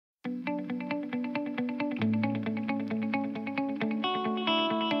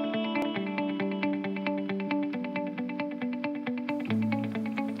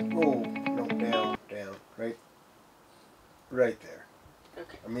right there.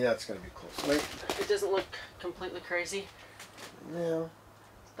 Okay. I mean, that's going to be close. Wait. It doesn't look completely crazy. No.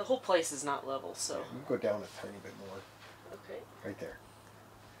 The whole place is not level, so. Yeah, you go down a tiny bit more. Okay. Right there.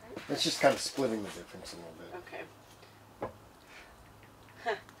 Okay. It's just kind of splitting the difference a little bit. Okay.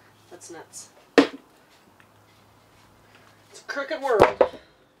 Huh. That's nuts. It's a crooked world.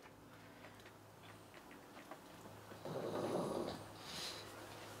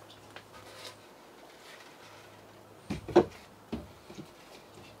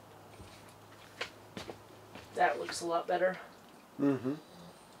 That looks a lot better. Mm-hmm.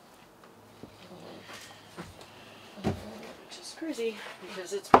 Which is crazy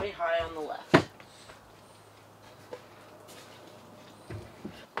because it's way high on the left.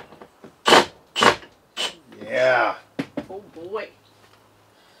 Yeah. Oh boy.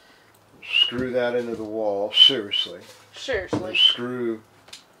 Screw that into the wall, seriously. Seriously. And screw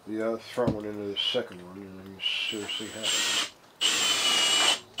the front one into the second one, and then you seriously have it.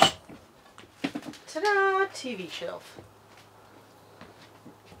 Ta-da! TV shelf.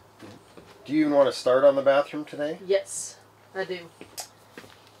 Do you even want to start on the bathroom today? Yes, I do.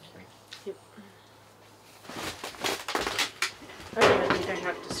 Yep. I don't even think I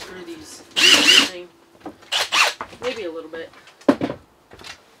have to screw these. Maybe a little bit.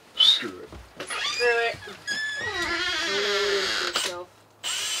 Screw it. Screw it.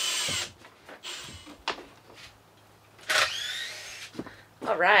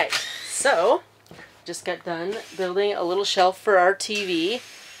 Alright, so just got done building a little shelf for our TV.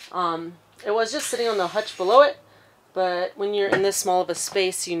 It was just sitting on the hutch below it, but when you're in this small of a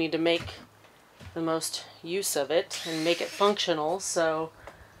space, you need to make the most use of it and make it functional. So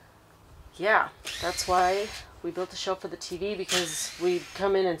yeah, that's why we built a shelf for the TV, because we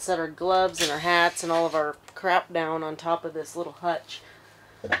come in and set our gloves and our hats and all of our crap down on top of this little hutch.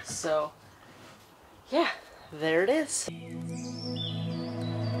 So yeah, there it is.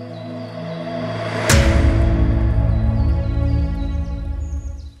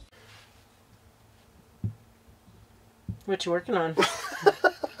 What you working on?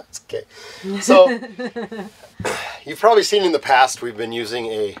 Okay. So, you've probably seen in the past we've been using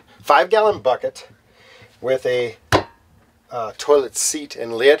a 5-gallon bucket with a toilet seat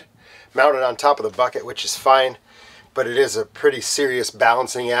and lid mounted on top of the bucket, which is fine, but it is a pretty serious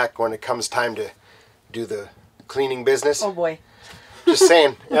balancing act when it comes time to do the cleaning business. Oh boy. Just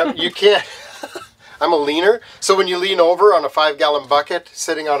saying, you can't. I'm a leaner, so when you lean over on a 5-gallon bucket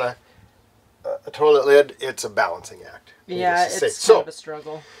sitting on a toilet lid, it's a balancing act. Yeah, it's kind of a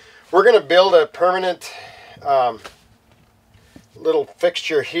struggle. We're going to build a permanent little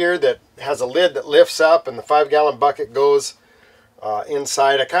fixture here that has a lid that lifts up, and the 5-gallon bucket goes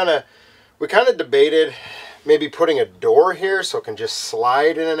inside. We kind of debated maybe putting a door here so it can just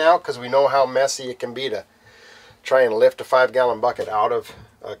slide in and out, because we know how messy it can be to try and lift a 5-gallon bucket out of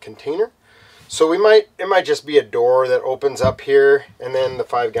a container. So it might just be a door that opens up here, and then the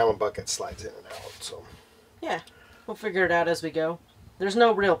 5-gallon bucket slides in and out. So yeah, we'll figure it out as we go. There's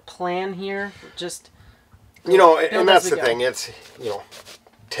no real plan here, just and that's the thing. It's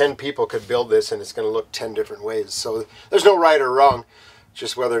 10 people could build this, and it's going to look 10 different ways. So there's no right or wrong,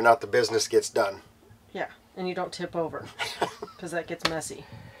 just whether or not the business gets done. Yeah, and you don't tip over, because that gets messy.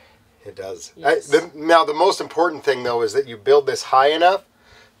 It does. Yes. Now the most important thing though is that you build this high enough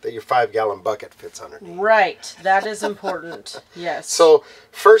that your 5-gallon bucket fits underneath. Right, that is important. Yes. So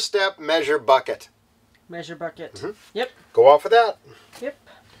first step, measure bucket. Measure bucket. Mm-hmm. Yep. Go off of that. Yep.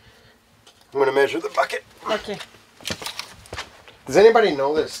 I'm going to measure the bucket. Okay. Does anybody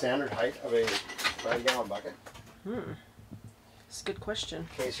know the standard height of a 5-gallon bucket? That's a good question.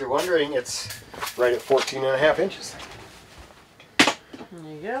 In case you're wondering, it's right at 14.5 inches. There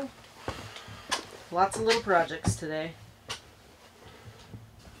you go. Lots of little projects today.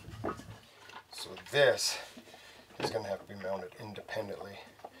 So this is going to have to be mounted independently.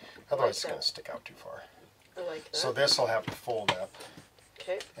 Otherwise it's going to stick out too far. I like that. So this will have to fold up.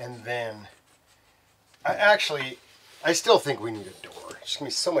 Okay. And then, I still think we need a door. It's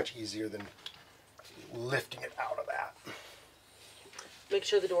going to be so much easier than lifting it out of that. Make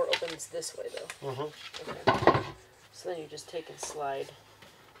sure the door opens this way though. Mm-hmm. Okay. So then you just take and slide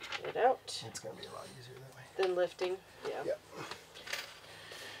it out. It's going to be a lot easier that way. Then lifting. Yeah. Yep.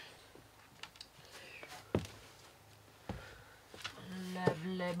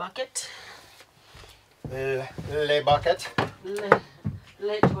 Lovely bucket. Le bucket.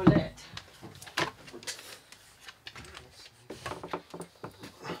 Le toilette.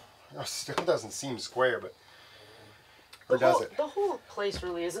 It still doesn't seem square, but The whole place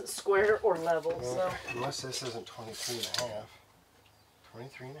really isn't square or level, well, so. unless this isn't 23.5.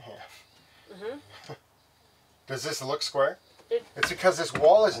 23.5. Mm-hmm. Does this look square? It's because this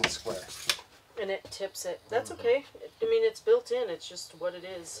wall isn't square. And it tips it. That's okay. I mean, it's built in. It's just what it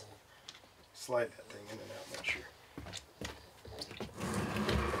is. Slide that thing in and out, make sure.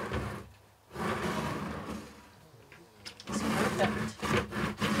 It's perfect.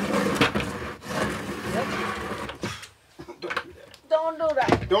 Yep. Don't do that. Don't do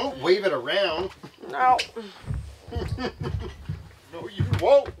that. Don't wave it around. No. No, you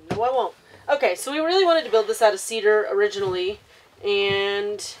won't. No, I won't. Okay, so we really wanted to build this out of cedar originally,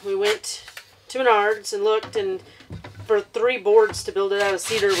 and we went to Menards and looked, and for 3 boards to build it out of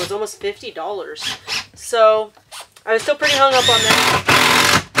cedar was almost $50. So I was still pretty hung up on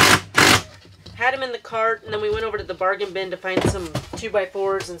that. Had them in the cart, and then we went over to the bargain bin to find some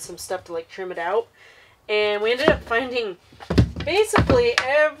 2x4s and some stuff to like trim it out. And we ended up finding basically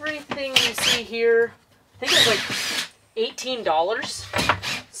everything you see here. I think it was like $18.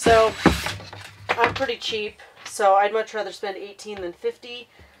 So I'm pretty cheap. So I'd much rather spend $18 than $50.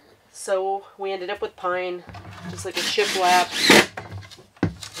 So we ended up with pine, just like a shiplap,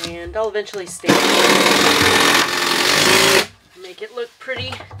 and I'll eventually stamp it, make it look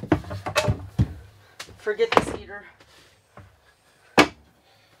pretty. Forget the cedar.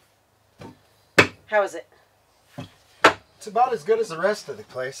 How is it? It's about as good as the rest of the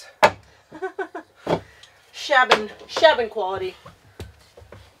place. Shabbin quality.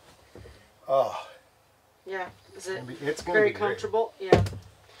 Oh. Yeah, is it it's gonna very be comfortable? Great. Yeah.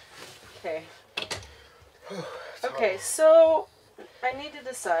 Okay. Okay, so I need to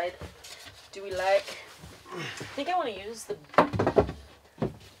decide, do we like, I think I want to use the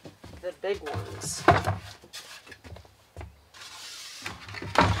big ones.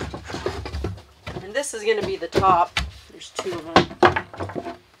 And this is going to be the top. There's 2 of them.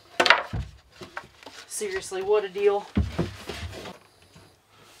 Seriously, what a deal.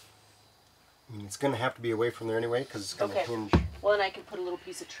 I mean, it's going to have to be away from there anyway because it's going to hinge. Well, and I can put a little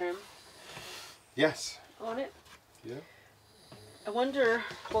piece of trim. Yes. On it. Yeah. I wonder,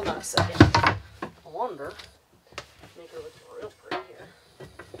 hold on a second. I wonder, make it look real pretty here.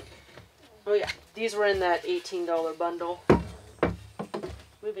 Oh yeah, these were in that $18 bundle.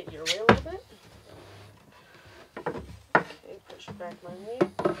 Move it your way a little bit. Okay, push it back my way.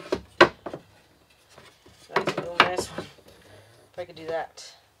 That's a real nice one. If I could do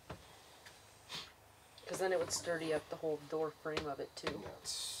that. Because then it would sturdy up the whole door frame of it too.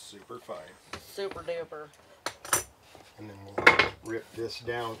 That's super fine. Super duper. And then we'll rip this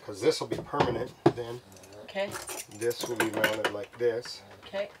down because this will be permanent then. Okay. This will be mounted like this.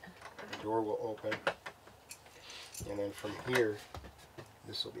 Okay. The door will open. And then from here,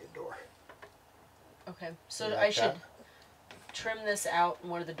 this will be a door. Okay. So like I should that? trim this out and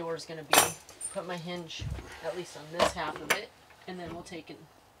where the door is going to be. Put my hinge at least on this half of it. And then we'll take it.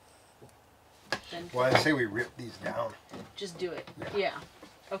 Then Well, I say we rip these down. just do it. Yeah.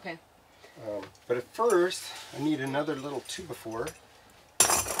 Okay. But at first, I need another little 2x4.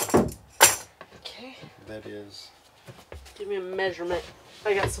 Okay. That is... Give me a measurement.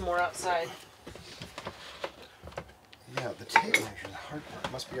 I got some more outside. Yeah, the tape measure, the hard part.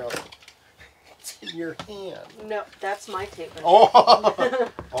 It must be out. It's in your hand. No, that's my tape measure. Oh!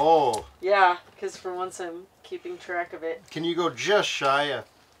 Oh. Yeah, because for once I'm keeping track of it. Can you go just shy of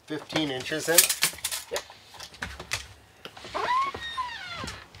 15 inches in? Yep.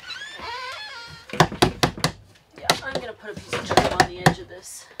 Yeah, I'm going to put a piece of trim on the edge of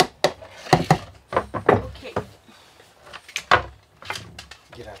this. Okay.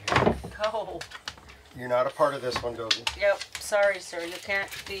 Get out of here. Oh. You're not a part of this one, Dozy. Yep. Sorry, sir. You can't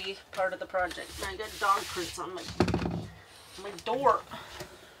be part of the project. I got dog prints on my door.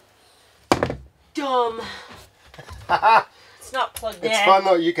 Dumb. It's not plugged in. It's fun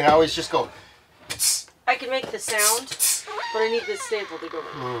though. You can always just go. I can make the sound, but I need this staple to go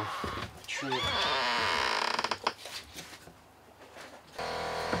in. True.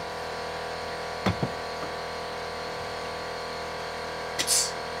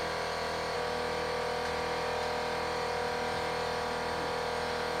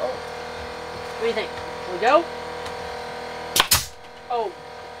 What do you think? Can we go? Oh,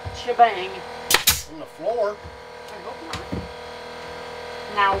 shebang. On the floor. I hope not.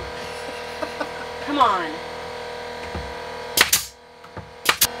 Now. Come on.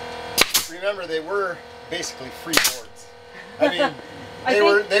 Remember, they were basically free boards. I mean,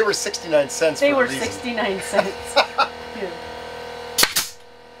 they were 69 cents. They for were a reason. 69 cents. Yeah.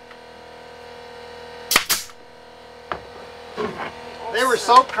 They were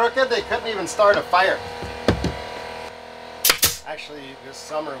so crooked they couldn't even start a fire. Actually, this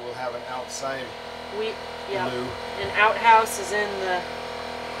summer we'll have an outside Yeah. loo. An outhouse is in the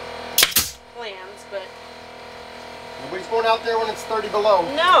plans, but Nobody's going out there when it's 30 below.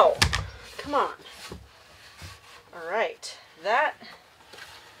 No. Come on. All right. That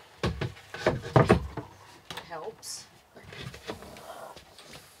helps.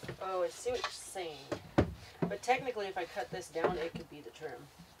 Oh, I see what you're saying. But technically, if I cut this down, it could be the trim.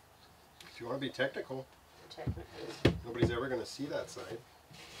 If you want to be technical. Technically. Nobody's ever going to see that side.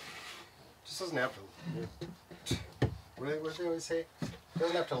 Just doesn't have to. What do they always say? It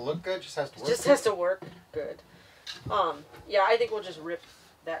doesn't have to look good, just has to work. Just has to work good. Yeah, I think we'll just rip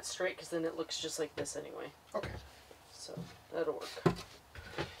that straight because then it looks just like this anyway. Okay. So that'll work.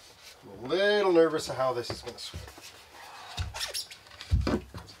 I'm a little nervous of how this is going to swing.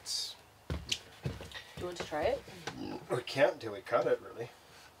 Do you want to try it? We can't until we cut it, really.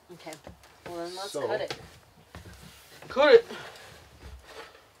 Okay. Well, then let's So- cut it. Cut it.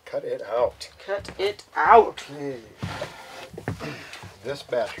 Cut it out. Cut it out. Okay. This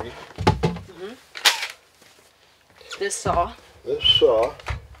battery. This saw. This saw.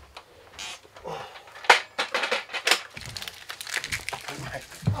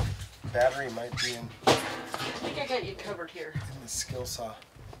 Battery might be in I think I got you covered here. the skill saw.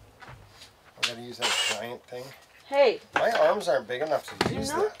 I gotta use that giant thing. Hey, My arms aren't big enough to do use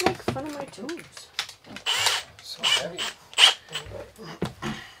not that. make fun of my tools. So heavy.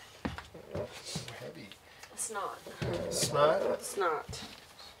 So heavy. It's not. It's not? It's not.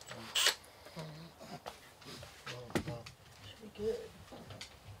 Should be good.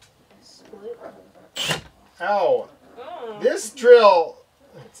 Split. Ow! Oh, This drill.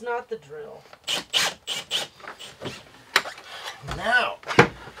 it's not the drill. Now,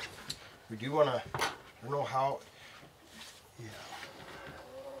 we do want to. I don't know how. Yeah.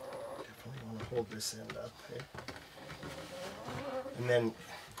 Definitely want to hold this end up. Okay? And then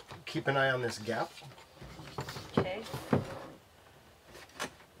keep an eye on this gap. Okay.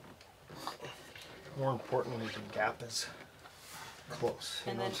 More importantly, the gap is close.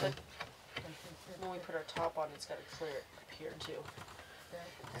 You And know then what I'm saying? when we put our top on, it's got to clear it up here too.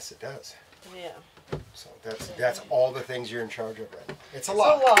 Yes, it does. Yeah. So that's all the things you're in charge of right now. It's a It's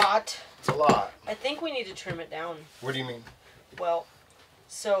lot. a lot. It's a lot. I think we need to trim it down. What do you mean? Well,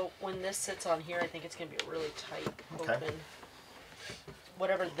 so when this sits on here, I think it's going to be a really tight Okay. open.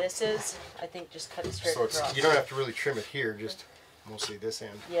 Whatever this is, I think just cut it straight So across. you don't have to really trim it here, just mostly this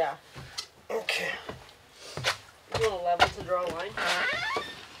end. Yeah. Okay. A little level to draw a line.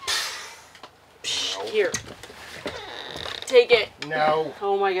 No. Here. Take it. No.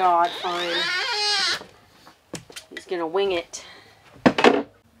 Oh my god, fine. He's gonna wing it.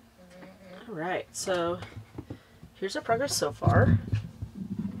 Alright, so here's our progress so far.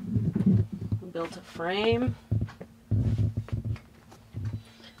 We built a frame.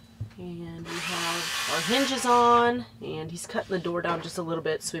 And we have our hinges on. And he's cutting the door down just a little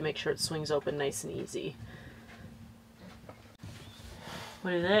bit so we make sure it swings open nice and easy.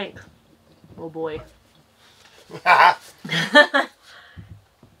 What do you think? Oh boy. How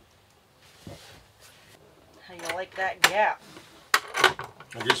you like that gap?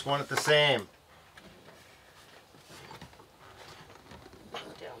 I just want it the same.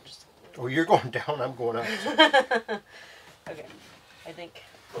 Down just a Oh, you're going down, I'm going up. little. Okay, I think.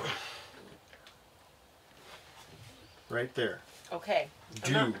 Right there. Okay.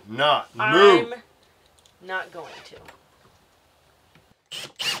 Do not move. I'm not going to.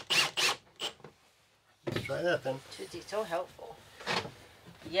 Let's try that then. Tootsie, so helpful.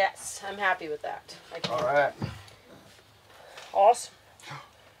 Yes, I'm happy with that. All right. Awesome.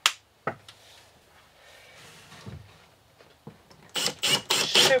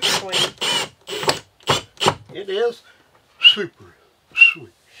 Super sweet. It is super sweet.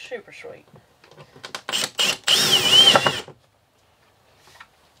 Super sweet.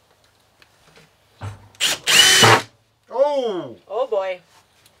 Oh! Oh boy.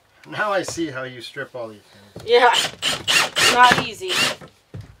 Now I see how you strip all these things. Yeah. Not easy.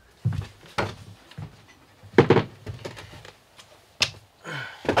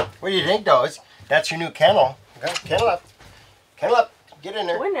 What do you think, though? That's your new kennel. Okay, kennel up. Kennel up. Get in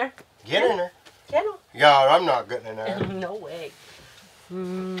Go there. in there. Get in there. Kennel. Yeah, I'm not getting in there. No way.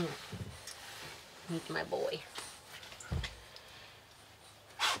 Meet my boy.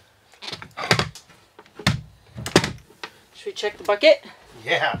 Should we check the bucket?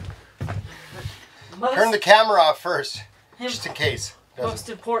 Yeah. Turn the camera off first, just in case. Most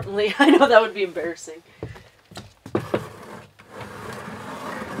importantly, I know that would be embarrassing.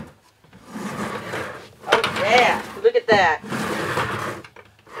 Oh yeah, look at that.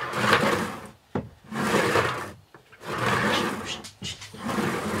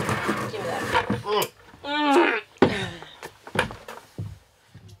 Give me that. I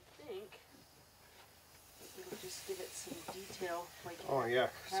think we'll just give it Oh yeah.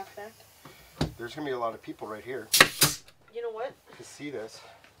 Half back. There's gonna be a lot of people right here You know what? to see this.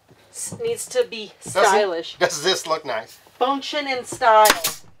 Needs to be stylish. Does this look nice? Function and style.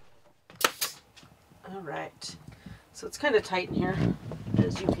 All right. So it's kind of tight in here,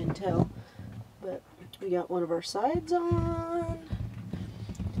 as you can tell. But we got one of our sides on.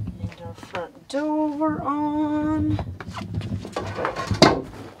 And our front door on.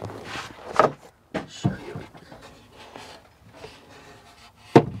 I'll show you.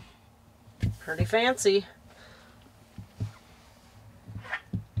 Pretty fancy.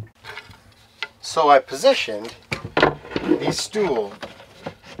 So I positioned the stool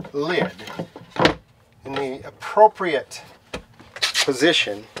lid in the appropriate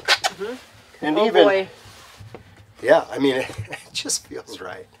position. And Oh even, boy. yeah, I mean, it just feels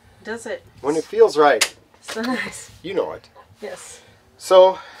right. Does it? When it feels right, So nice. you know it. Yes.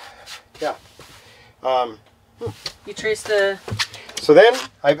 So, yeah. You trace the... So then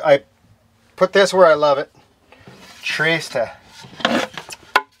I put this where I love it. Trace to,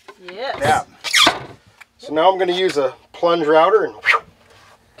 Yes. yeah. So now I'm going to use a plunge router and whew,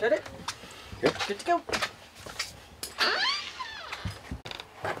 Got it? Yep. Good to go.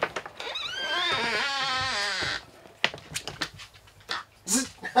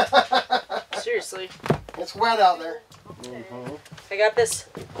 Seriously. it's wet out there. I got this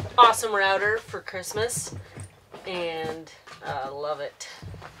awesome router for Christmas, and I love it.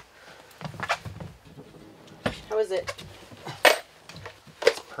 How is it?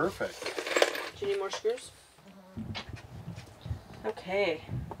 It's perfect. Do you need more screws? Okay.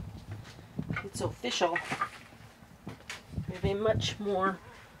 It's official. We have a much more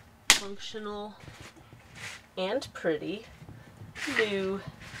functional and pretty new.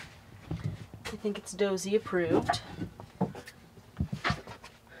 I think it's Dozy approved.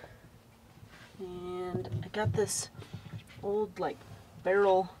 And I got this old like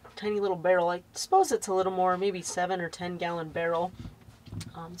barrel, tiny little barrel. I suppose it's a little more, maybe 7 or 10 gallon barrel.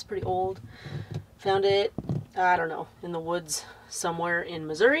 It's pretty old. Found it, I don't know, in the woods somewhere in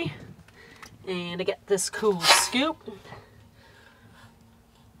Missouri. And I got this cool scoop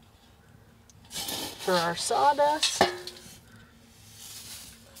for our sawdust. And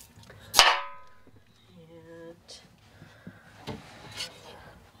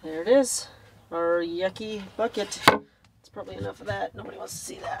there it is, our yucky bucket. It's probably enough of that. Nobody wants to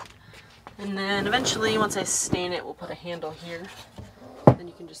see that. And then eventually, once I stain it, we'll put a handle here. Then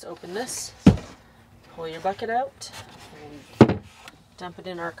you can just open this, pull your bucket out, and dump it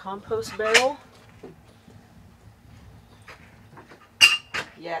in our compost barrel.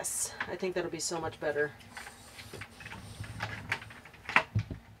 Yes, I think that'll be so much better.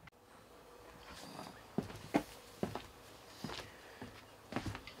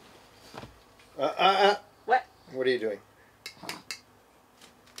 What? What are you doing?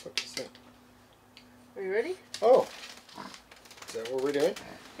 What is that? Are you ready? Oh, is that what we're doing?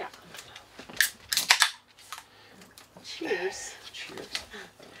 Yeah. Cheers. Cheers.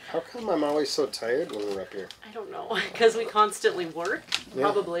 How come I'm always so tired when we're up here? I don't know, because we constantly work, Yeah.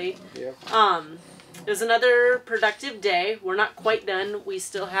 probably. Yeah. It was another productive day. We're not quite done. We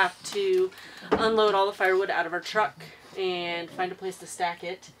still have to unload all the firewood out of our truck and find a place to stack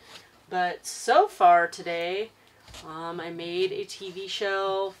it. But so far today, I made a TV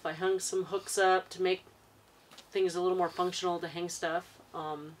shelf. I hung some hooks up to make things a little more functional to hang stuff.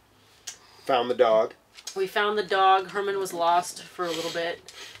 Found the dog. We found the dog. Herman was lost for a little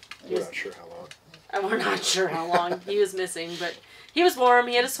bit. We're not sure how long. We're not sure how long. He was missing, but he was warm.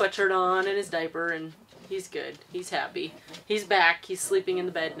 He had a sweatshirt on and his diaper, and he's good. He's happy. He's back. He's sleeping in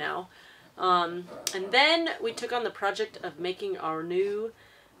the bed now. And then we took on the project of making our new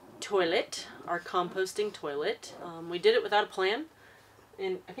toilet, our composting toilet. We did it without a plan,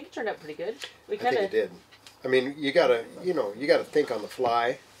 and I think it turned out pretty good. I think it did. I mean, you gotta think on the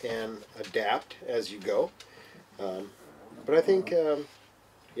fly and adapt as you go. But I think,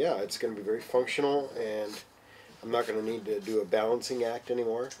 yeah, it's going to be very functional, and I'm not going to need to do a balancing act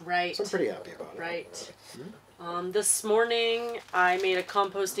anymore. Right. So I'm pretty happy about it. Right. This morning I made a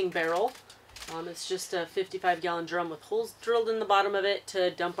composting barrel. It's just a 55-gallon drum with holes drilled in the bottom of it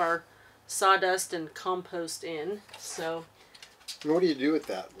to dump our sawdust and compost in. So. And what do you do with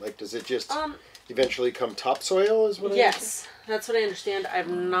that? Like, does it just eventually come topsoil? Is what? Yes, that's what I understand. I've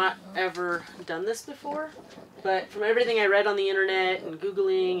not ever done this before, but from everything I read on the internet and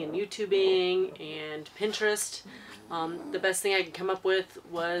Googling and YouTubing and Pinterest, the best thing I could come up with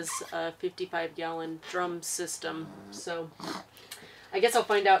was a 55-gallon drum system. So I guess I'll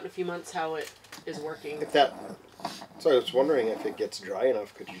find out in a few months how it is working. So I was wondering if it gets dry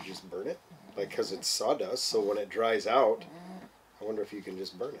enough, could you just burn it? Like, because it's sawdust, so when it dries out, I wonder if you can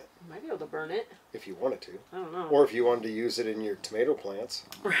just burn it. You might be able to burn it. If you wanted to. I don't know. Or if you wanted to use it in your tomato plants.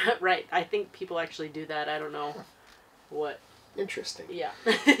 Right. I think people actually do that. I don't know what. Interesting. Yeah.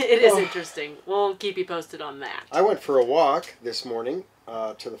 It is interesting. We'll keep you posted on that. I went for a walk this morning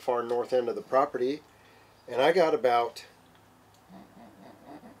to the far north end of the property, and I got about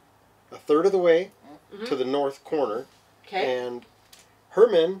a third of the way to the north corner. Okay. And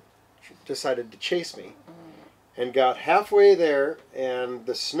Herman decided to chase me and got halfway there, and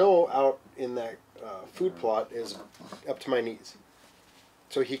the snow out in that food plot is up to my knees.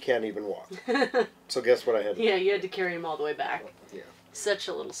 So he can't even walk. So guess what I had to do? Yeah, you had to carry him all the way back. Yeah. Such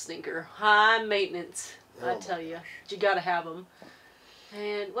a little stinker. High maintenance, I Oh tell you. You got to have them.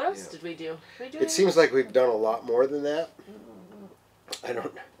 And what else did we do? It seems like we've done a lot more than that. I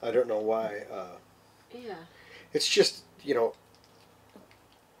don't know why. Yeah. It's just, you know,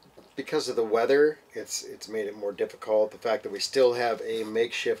 because of the weather, it's made it more difficult. The fact that we still have a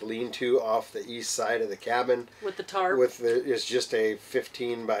makeshift lean-to off the east side of the cabin With the tarp. it's just a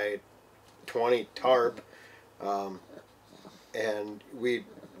 15 by 20 tarp, and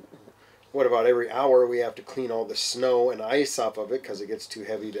what about every hour we have to clean all the snow and ice off of it because it gets too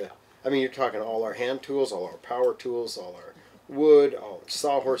heavy to. I mean, you're talking all our hand tools, all our power tools, all our wood, all our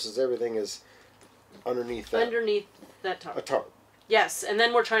sawhorses, everything is underneath that tarp. a tarp. Yes, and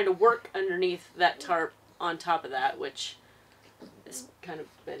then we're trying to work underneath that tarp on top of that, which has kind of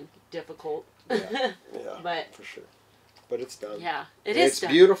been difficult. Yeah, But for sure. But it's done. Yeah, It's done.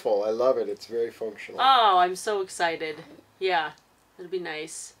 beautiful. I love it. It's very functional. Oh, I'm so excited. Yeah, it'll be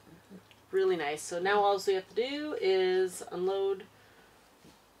nice. Really nice. So now all we have to do is unload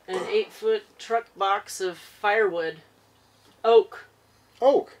an 8-foot truck box of firewood. Oak.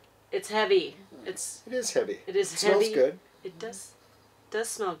 Oak. It's heavy. It is heavy. It is It heavy. smells good. It does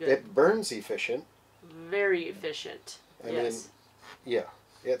smell good. It burns efficient. Very efficient. I yes. mean, yeah.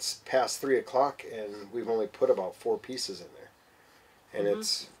 It's past 3 o'clock and we've only put about 4 pieces in there. And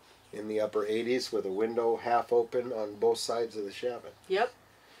it's in the upper 80s with a window half open on both sides of the cabin. Yep.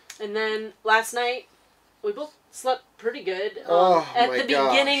 And then last night, we both slept pretty good. At the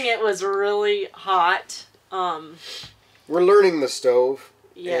beginning, it was really hot. We're learning the stove.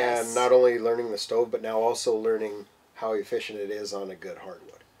 Yes. And not only learning the stove, but now also learning how efficient it is on a good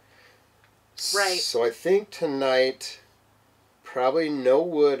hardwood. Right. So I think tonight, probably no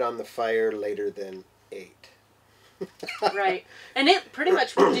wood on the fire later than 8. Right. And it pretty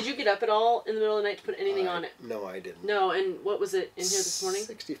much, did you get up at all in the middle of the night to put anything on it? No, I didn't. No, and what was it in here this morning?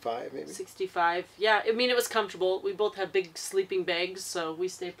 65 maybe. 65. Yeah, I mean, it was comfortable. We both have big sleeping bags, so we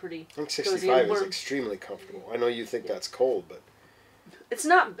stay pretty I think cozy 65 and is warm. extremely comfortable. I know you think that's cold, but... It's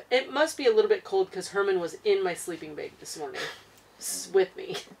not, it must be a little bit cold because Herman was in my sleeping bag this morning with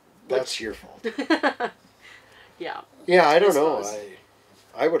me. That's your fault. Yeah. Yeah, I don't suppose. know.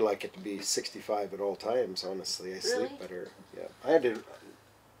 I would like it to be 65 at all times, honestly. I sleep better. Yeah. I had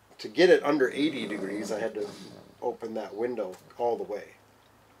to get it under 80 degrees, I had to open that window all the way.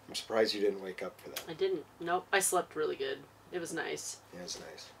 I'm surprised you didn't wake up for that. I didn't. Nope. I slept really good. It was nice. Yeah, it's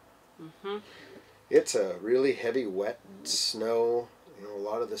nice. Mm-hmm. It's a really heavy, wet snow. You know, a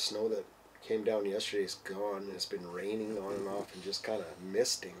lot of the snow that came down yesterday is gone. It's been raining on and off and just kind of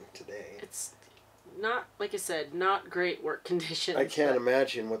misting today. It's not, like I said, not great work conditions. I can't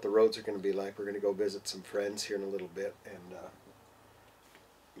imagine what the roads are going to be like. We're going to go visit some friends here in a little bit, and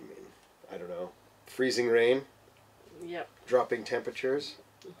I mean, I don't know, freezing rain. Yep. Dropping temperatures.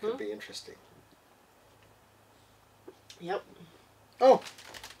 Could be interesting. Yep. Oh,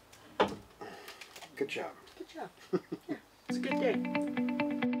 good job. Good job. Yeah, it's a good day.